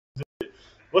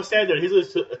What's standard? He's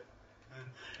just.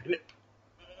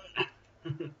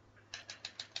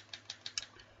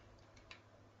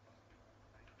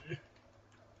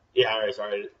 Yeah, alright,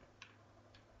 sorry.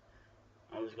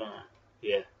 I was gonna.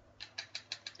 Yeah.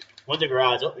 Went to the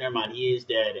garage. Oh, never mind. He is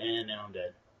dead, and now I'm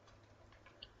dead.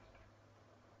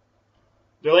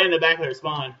 They're laying in the back of their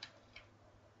spawn.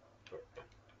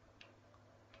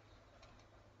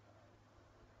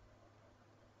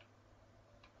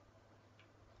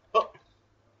 Oh,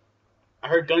 I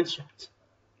heard gunshots.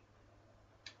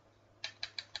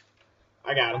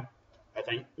 I got him. I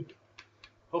think.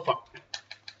 Oh fuck.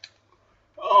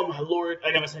 Oh my lord!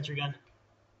 I got my sentry gun.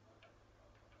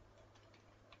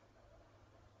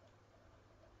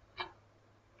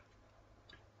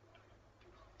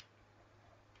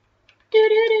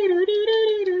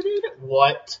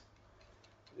 What?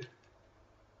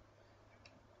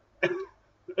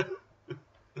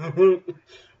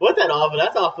 What's that off of?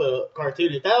 That's off a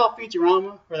cartoon. Is that off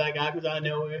Futurama? Where that guy comes out of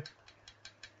nowhere?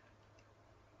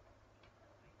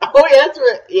 Oh yeah, that's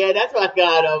right. Yeah, that's what I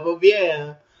got of him.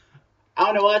 Yeah. I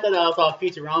don't know why I thought that was off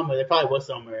Futurama. There probably was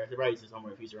somewhere. There probably was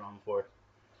somewhere in Futurama before.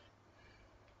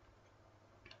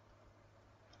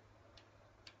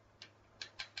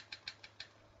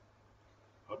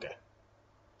 Okay.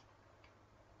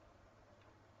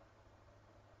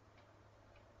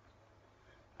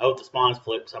 I hope the spawns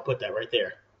flip, so I'll put that right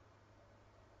there.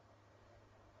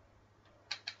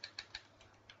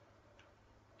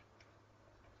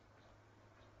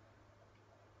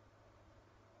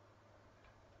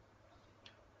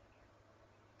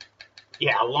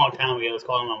 Yeah, a long time ago, I was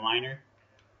calling my miner.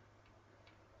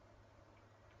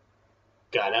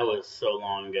 God, that was so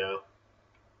long ago.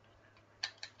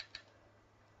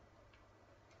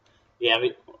 Yeah,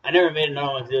 I never made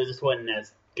another one because it just wasn't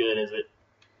as good as it.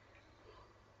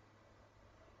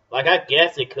 Like, I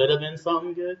guess it could have been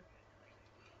something good.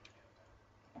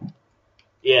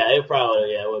 Yeah, it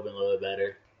probably, yeah, it would have been a little bit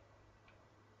better.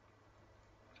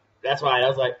 That's why I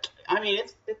was like, I mean,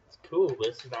 it's cool, but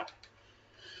it's not.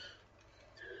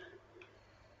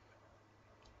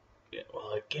 Yeah,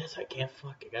 well, I guess I can't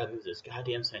I gotta lose this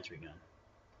goddamn sentry gun.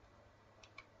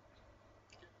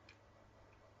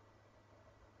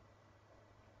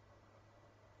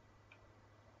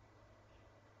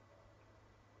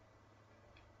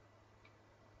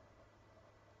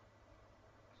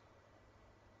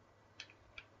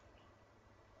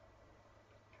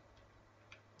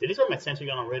 Did he throw my sentry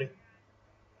gun already?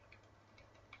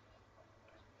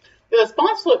 Yeah, the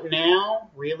spawn flip now,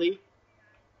 really?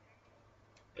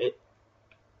 It.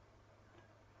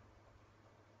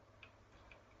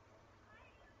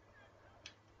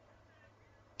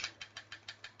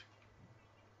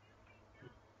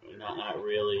 Not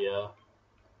really,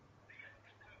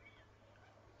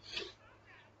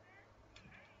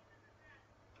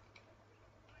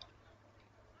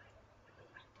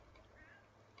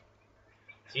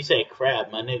 So you say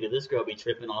crap, my nigga, this girl be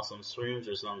tripping on some shrooms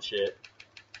or some shit.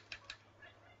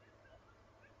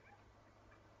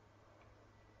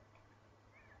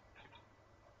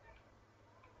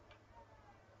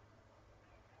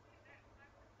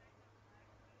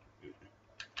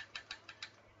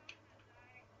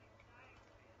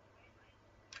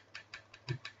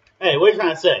 Hey, what are you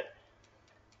trying to say?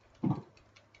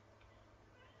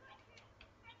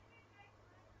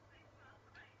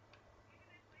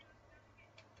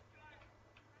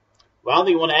 Well, I don't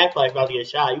think you want to act like about to get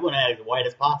shot. You want to act as white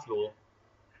as possible.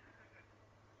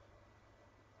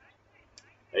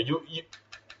 You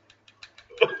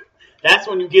That's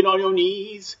when you get on your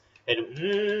knees and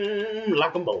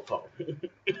like a mofo.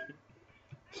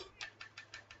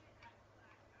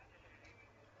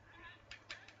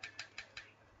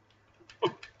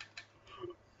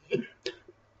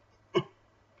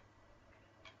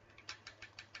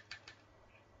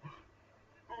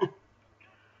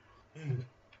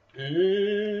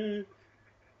 mm,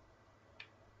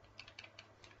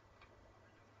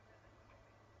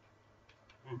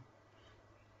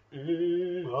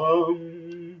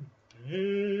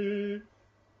 mm.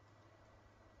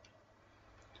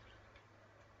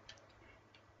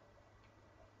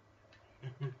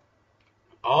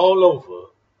 All over.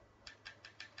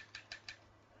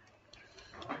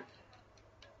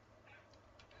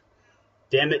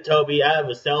 Damn it, Toby, I have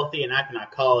a selfie and I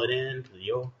cannot call it in.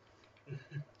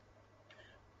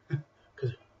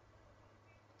 Cause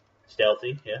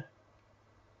stealthy, yeah.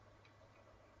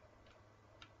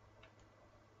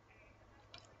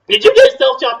 Did you get a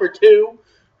stealth chopper too?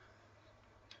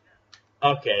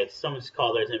 Okay, someone just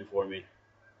called theirs in for me.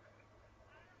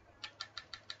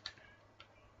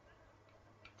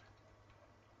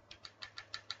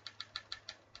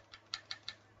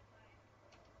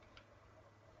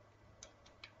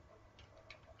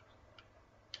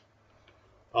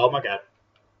 Oh my god.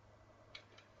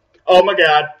 Oh my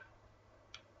god.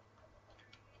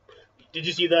 Did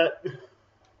you see that?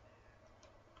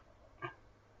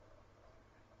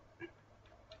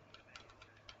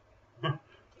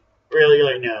 Really?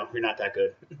 You're like, no, you're not that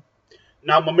good.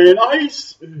 Not my man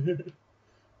Ice.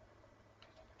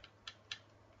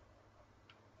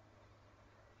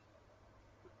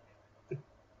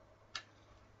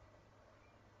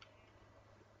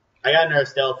 I got another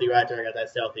stealthy right after I got that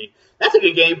stealthy. That's a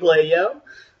good gameplay, yo.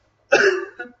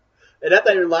 And that's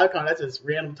not even live com. That's just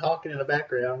random talking in the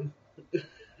background.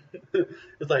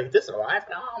 It's like, this is a live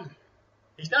com.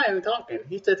 He's not even talking.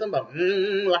 He said something about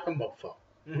like a mofo.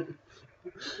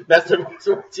 That's the most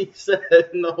words he said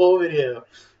in the whole video.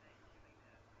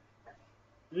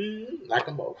 Like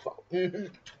a mofo.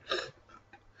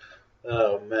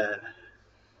 Oh man,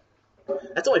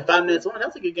 that's only 5 minutes long.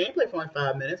 That's a good gameplay for only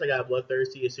 5 minutes. I got a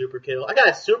bloodthirsty, a super kill. I got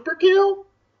a super kill.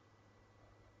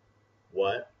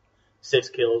 What? 6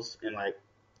 kills in like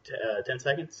 10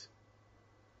 seconds.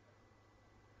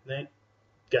 Then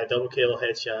got a double kill,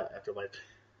 headshot after like.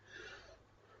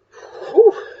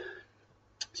 Whew.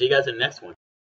 See you guys in the next one.